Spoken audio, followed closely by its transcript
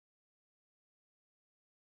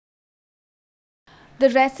The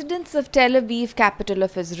residents of Tel Aviv, capital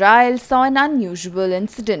of Israel, saw an unusual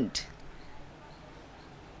incident.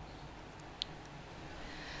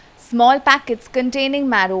 Small packets containing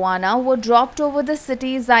marijuana were dropped over the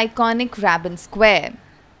city's iconic Rabin Square.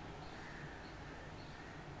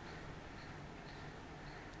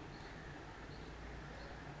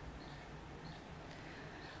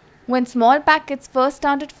 When small packets first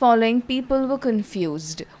started falling, people were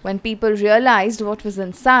confused. When people realized what was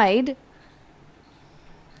inside,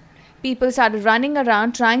 people started running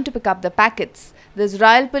around trying to pick up the packets. The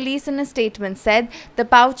Israel police in a statement said the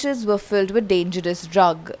pouches were filled with dangerous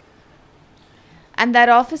drug, and that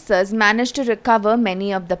officers managed to recover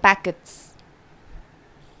many of the packets.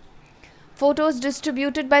 Photos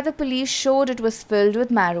distributed by the police showed it was filled with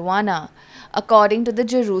marijuana. According to the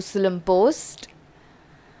Jerusalem Post,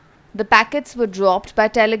 the packets were dropped by a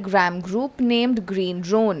Telegram group named Green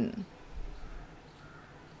Drone.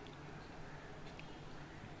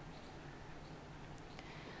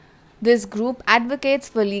 This group advocates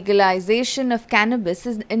for legalization of cannabis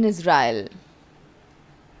in Israel.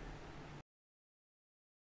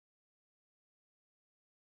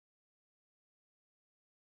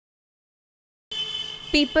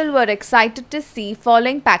 People were excited to see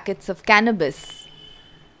falling packets of cannabis.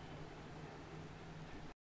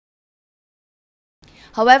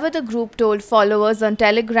 However, the group told followers on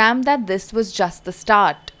Telegram that this was just the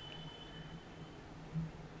start.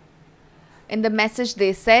 In the message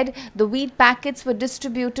they said, the weed packets were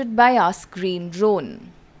distributed by us Green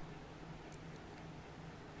Drone.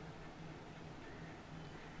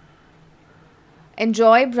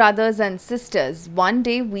 Enjoy, brothers and sisters. One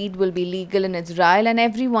day weed will be legal in Israel and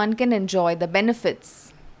everyone can enjoy the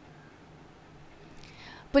benefits.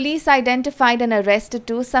 Police identified and arrested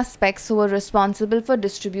 2 suspects who were responsible for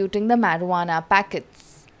distributing the marijuana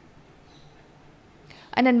packets.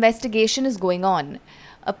 An investigation is going on.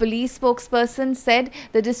 A police spokesperson said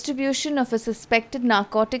the distribution of a suspected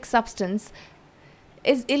narcotic substance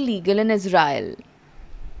is illegal in Israel.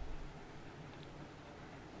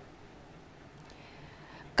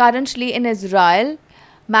 Currently in Israel,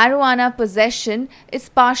 marijuana possession is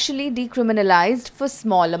partially decriminalized for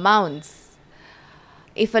small amounts.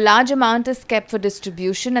 If a large amount is kept for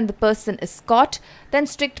distribution and the person is caught, then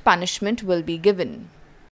strict punishment will be given.